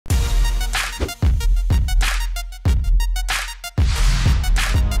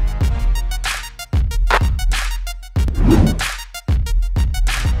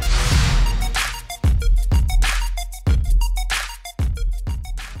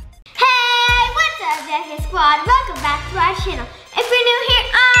Janice Squad, welcome back to our channel. If you're new here,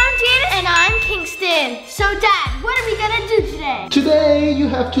 I'm Janice and I'm Kingston. So Dad, what are we gonna do today? Today you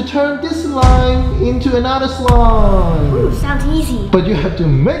have to turn this slime into another slime. Ooh, sounds easy. But you have to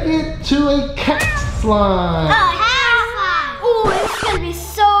make it to a cat slime. Cat slime. Ooh, it's gonna be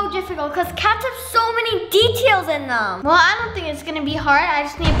so difficult because cats have so many details in them. Well, I don't think it's gonna be hard. I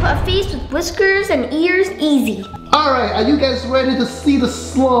just need to put a face with whiskers and ears, easy. Alright, are you guys ready to see the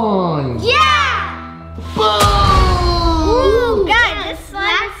slime? Yeah! Boom! Ooh, guys, this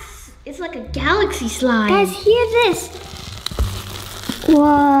slime it's like a galaxy slime. Guys, hear this.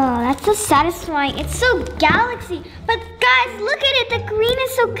 Whoa, that's so satisfying. It's so galaxy. But guys, look at it. The green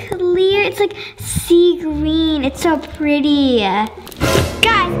is so clear. It's like sea green. It's so pretty.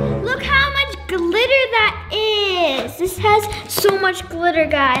 Guys, look how much glitter that is. This has so much glitter,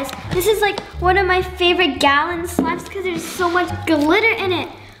 guys. This is like one of my favorite gallon slimes because there's so much glitter in it.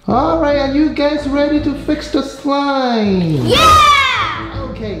 Alright, are you guys ready to fix the slime? Yeah!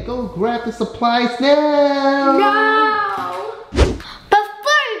 Okay, go grab the supplies now. No!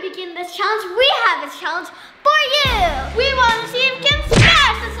 Before we begin this challenge, we have a challenge for you. We want to see if you can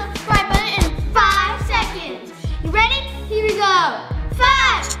smash the subscribe button in 5 seconds. You ready? Here we go.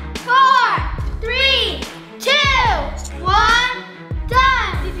 5, 4, 3, 2, 1,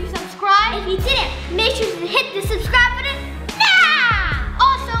 done. Did you subscribe? If you didn't, make sure to hit the subscribe button now.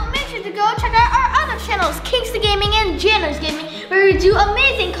 Also, make sure to go check out our other channels, Kingston Gaming and Janice Gaming, where we do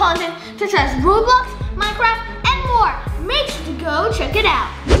amazing content such as Roblox, Minecraft, and more. Make sure to go check it out.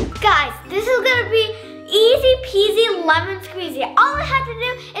 Guys, this is gonna be easy peasy lemon squeezy. All I have to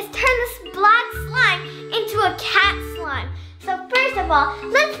do is turn this black slime into a cat slime. So first of all,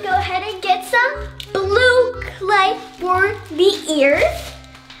 let's go ahead and get some blue clay for the ears.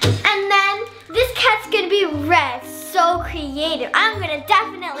 And then this cat's gonna be red. So creative. I'm gonna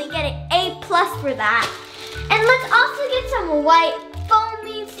definitely get an A+ for that. And let's also get some white foam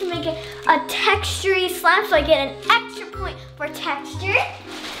beads to make it a textury slime, so I get an extra point for texture.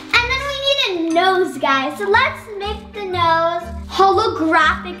 And then we need a nose, guys. So let's make the nose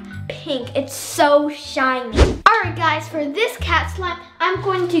holographic pink. It's so shiny. Alright guys, for this cat slime, I'm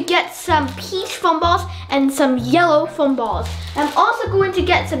going to get some peach foam balls and some yellow foam balls. I'm also going to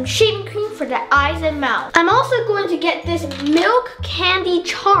get some shaving cream for the eyes and mouth. I'm also going to get this milk candy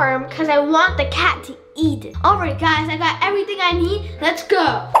charm because I want the cat to eat it. Alright guys, I got everything I need. Let's go.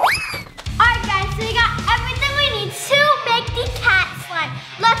 Alright guys, so we got everything we need to make the cat slime.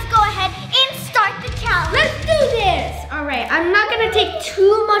 Let's go ahead and start the challenge. Let's do this. Alright, I'm not gonna take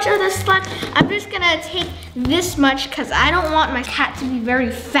too much of the slime. I'm just gonna take this much because I don't want my cat to be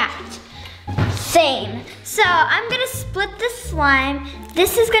very fat. Same. So I'm gonna split the slime.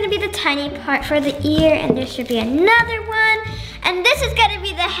 This is gonna be the tiny part for the ear, and there should be another one. And this is gonna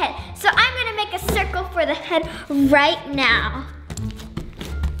be the head. So I'm gonna make a circle for the head right now.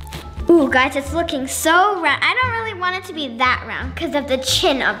 Ooh, guys, it's looking so round. I don't really want it to be that round because of the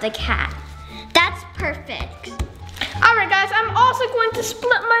chin of the cat. That's perfect. Alright guys, I'm also going to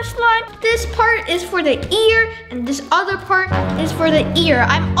split my slime. This part is for the ear and this other part is for the ear.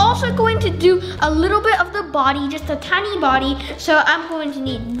 I'm also going to do a little bit of the body, just a tiny body, so I'm going to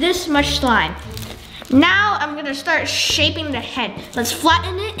need this much slime. Now I'm gonna start shaping the head. Let's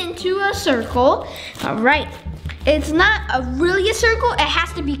flatten it into a circle. Alright, it's not really a circle, it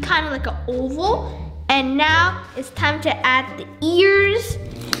has to be kind of like an oval. And now it's time to add the ears,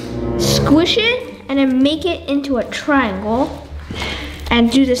 squish it, and then make it into a triangle.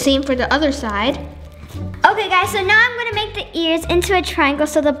 And do the same for the other side. Okay guys, so now I'm gonna make the ears into a triangle.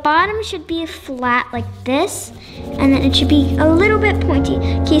 So the bottom should be flat like this. And then it should be a little bit pointy.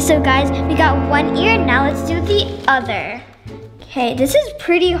 Okay, so guys, we got one ear. Now let's do the other. Okay, this is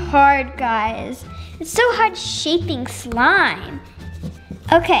pretty hard, guys. It's so hard shaping slime.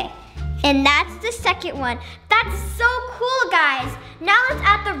 Okay, and that's the second one. That's so cool, guys. Now let's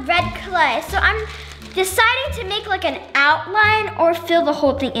add the red clay. So I'm deciding to make like an outline or fill the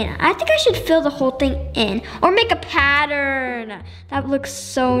whole thing in. I think I should fill the whole thing in or make a pattern. That looks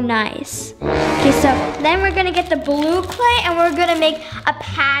so nice. Okay, so then we're gonna get the blue clay and we're gonna make a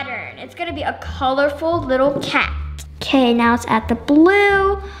pattern. It's gonna be a colorful little cat. Okay, now let's add the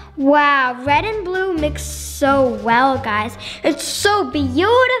blue. Wow, red and blue mix so well, guys. It's so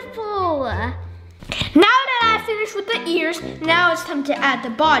beautiful. Now that I finished with the ears, now it's time to add the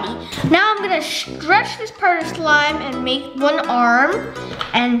body. Now I'm gonna stretch this part of slime and make one arm.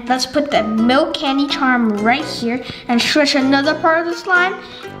 And let's put the milk candy charm right here and stretch another part of the slime.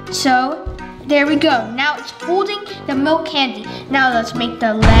 So there we go. Now it's holding the milk candy. Now let's make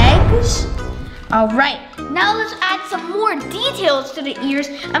the legs. All right, Now let's add some more details to the ears.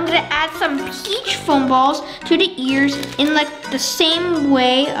 I'm gonna add some peach foam balls to the ears in like the same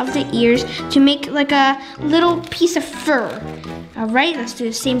way of the ears to make like a little piece of fur. All right, let's do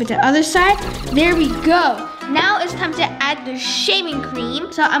the same with the other side. There we go. Now it's time to add the shaving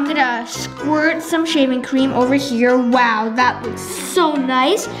cream. So I'm gonna squirt some shaving cream over here. Wow, that looks so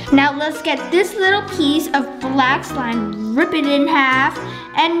nice. Now let's get this little piece of black slime, rip it in half,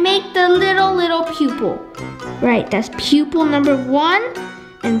 and make the little pupil. Right, that's pupil number 1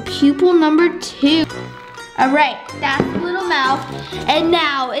 and pupil number 2. All right, that's the little mouth. And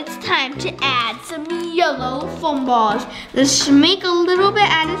now it's time to add some yellow foam balls. Let's make a little bit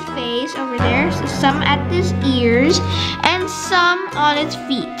at his face over there. So some at his ears and some on its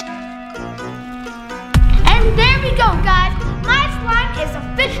feet. And there we go, guys. My slime is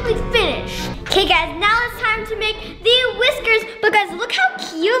officially finished. Okay guys, now it's time to make the whiskers because look how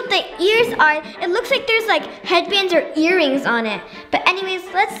cute the ears are. It looks like there's like headbands or earrings on it. But anyways,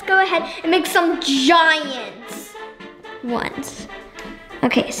 let's go ahead and make some giant ones.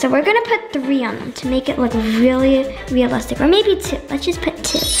 Okay, so we're gonna put 3 on them to make it look really realistic. Or maybe 2, let's just put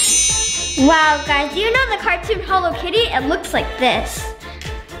 2. Wow guys, do you know the cartoon Hello Kitty? It looks like this.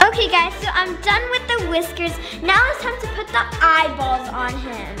 Okay guys, so I'm done with the whiskers. Now it's time to put the eyeballs on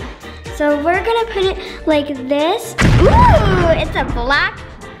him. So we're gonna put it like this. Ooh, it's a black,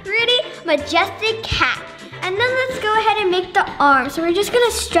 pretty, majestic cat. And then let's go ahead and make the arm. So we're just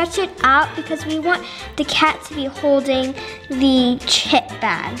gonna stretch it out because we want the cat to be holding the chip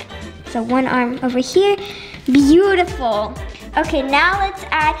bag. So one arm over here, beautiful. Okay, now let's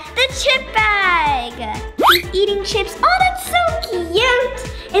add the chip bag. He's eating chips. Oh, that's so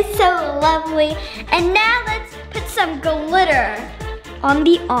cute. It's so lovely. And now let's put some glitter on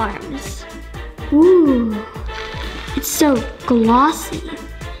the arms. Ooh, it's so glossy.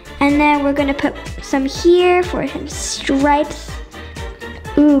 And then we're gonna put some here for him stripes.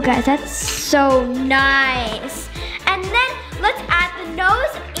 Ooh, guys, that's so nice. And then let's add the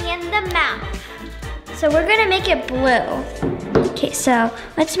nose and the mouth. So we're gonna make it blue. Okay, so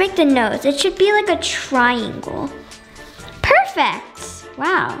let's make the nose. It should be like a triangle. Perfect,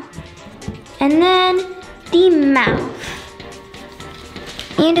 wow. And then the mouth.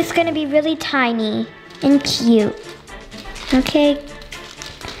 And it's gonna be really tiny and cute. Okay.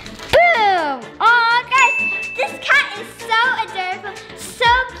 Boom! Oh, guys, this cat is so adorable, so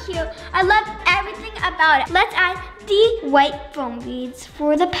cute. I love everything about it. Let's add the white foam beads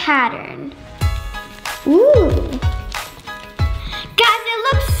for the pattern. Ooh. Guys, it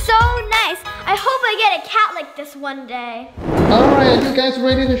looks so nice. I hope I get a cat like this one day. All right, are you guys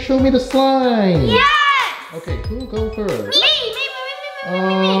ready to show me the slime? Yes! Okay, who will go first? Me.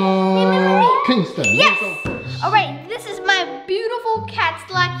 Kingston, yes. you go first. All right, this is my beautiful cat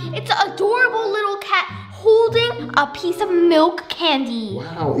slime. It's an adorable little cat holding a piece of milk candy.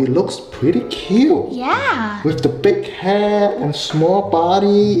 Wow, it looks pretty cute. Yeah. With the big head and small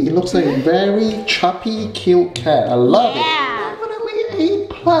body, it looks like a very chubby, cute cat. I love it. Definitely A+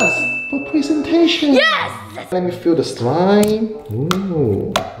 for presentation. Yes. Let me feel the slime.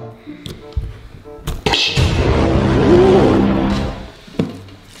 Ooh.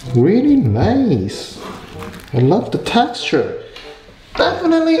 Really nice. I love the texture.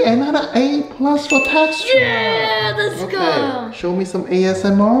 Definitely another A+ for texture. Yeah, let's go. Show me some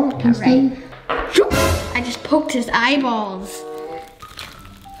ASMR, Kingston. Right. I just poked his eyeballs.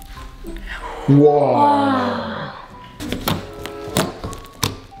 Wow.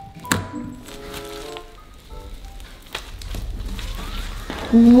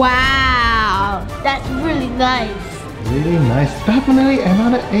 Wow, that's really nice. Really nice. Definitely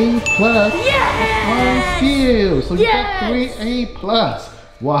another A+. Yes! Thank you. So you Yes! got 3 A+.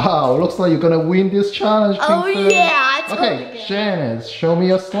 Wow, looks like you're gonna win this challenge, Oh Kingston. yeah, I totally Okay, did. Janice, show me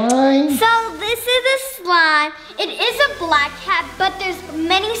your slime. So this is a slime. It is a black cat, but there's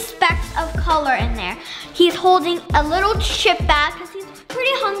many specks of color in there. He's holding a little chip bag because he's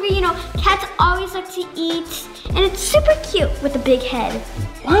pretty hungry. You know, cats always like to eat. And it's super cute with a big head.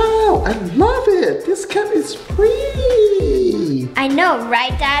 Wow, I love it. This cat is pretty. I know,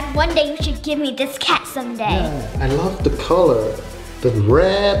 right, Dad? One day you should give me this cat someday. Yeah, I love the color. The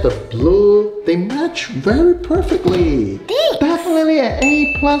red, the blue, they match very perfectly. Thanks. Definitely an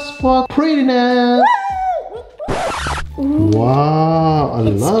A+ for prettiness. Ooh. Wow, I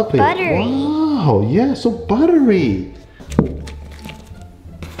love it. Buttery. Wow, yeah, so buttery.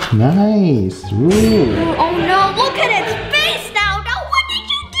 Nice. Ooh. Oh no, look at its face now. Now what did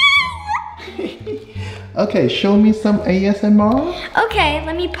you do? Okay, show me some ASMR. Okay,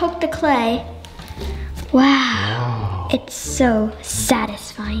 let me poke the clay. Wow. It's so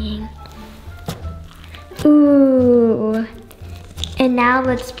satisfying. Ooh. And now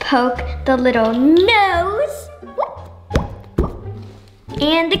let's poke the little nose.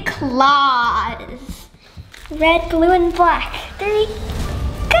 And the claws. Red, blue, and black. There you go.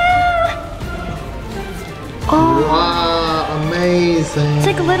 Oh. Wow, amazing. It's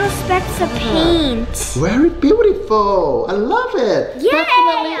like little specks of paint. Very beautiful. I love it. Yeah.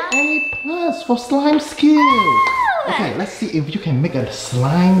 Definitely A+ for slime skills. Okay, let's see if you can make a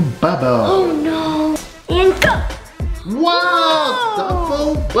slime bubble. Oh no. And go. Wow,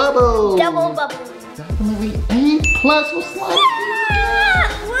 double bubble. Double bubble. Definitely A+ for slime skills.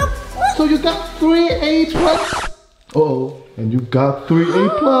 So you got 3 A+. Uh-oh, and you got 3 A+.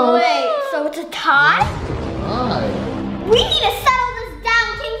 Wait, so it's a tie? Hi. We need to settle this down,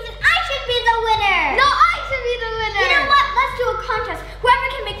 Kingston. I should be the winner. No, I should be the winner. You know what? Let's do a contest. Whoever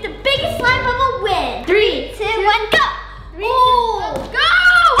can make the biggest slime bubble win. 3, 2, 1, go. 3, 2, 1, go.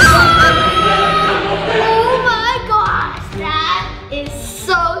 Oh my gosh, that is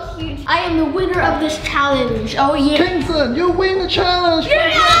so huge. I am the winner of this challenge. Oh yeah. Kingston, you win the challenge.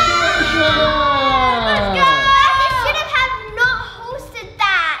 Yeah! Congratulations. Let's go. I should have not hosted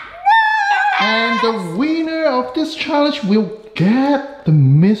that. No. And the winner of this challenge will get the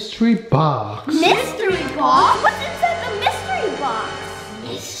mystery box. Mystery box? What's inside the mystery box?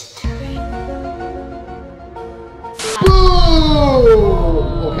 Mystery. Boom!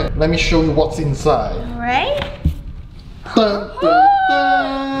 Okay, let me show you what's inside. Right? Dun, dun,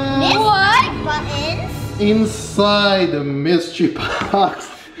 dun. Mystery buttons? Inside the mystery box,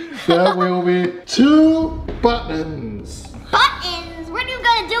 there will be 2 buttons. Buttons? What are you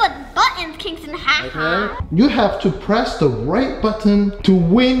gonna do with buttons, Kingston? Okay? You have to press the right button to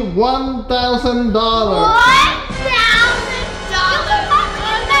win $1,000. $1,000?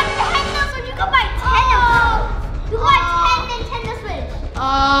 You can buy 10 of those. You buy 10 Nintendo Switch.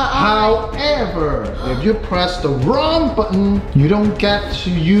 However, if you press the wrong button, you don't get to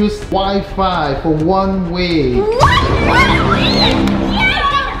use Wi-Fi for 1 week. What? Yeah,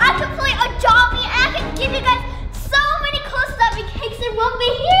 I can play Adopt Me and I can give you guys so many clothes that Kingston won't be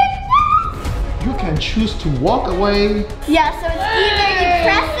here. You can choose to walk away. Yeah, so it's either you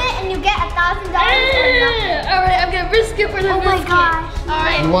press it and you get $1,000 or nothing. Alright, I'm gonna risk it for the Oh my gosh.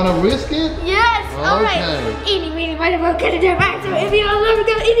 Alright. You want to risk it? Yes, alright. Okay. Eeny, meeny, miny, moe, get it back. So if you don't love it,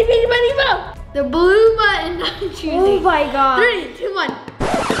 go eeny, meeny, miny, moe. The blue button I'm choosing. Oh my god. 3, 2, 1.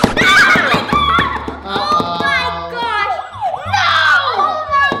 Oh my gosh. No! Oh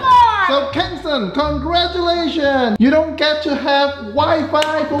my gosh. So Kingston, congratulations! You don't get to have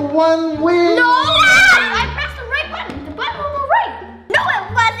Wi-Fi for 1 week. No! I pressed the right button. The button on the right. No, it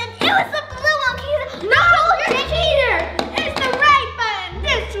wasn't. It was the blue one. No, you're a cheater. It's the right button.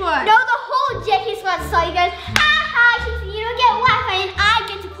 This one. No, the whole Jackie Squad saw you guys. Haha, you don't get Wi-Fi and I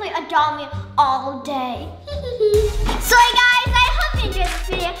get to play Adopt Me all day. So guys.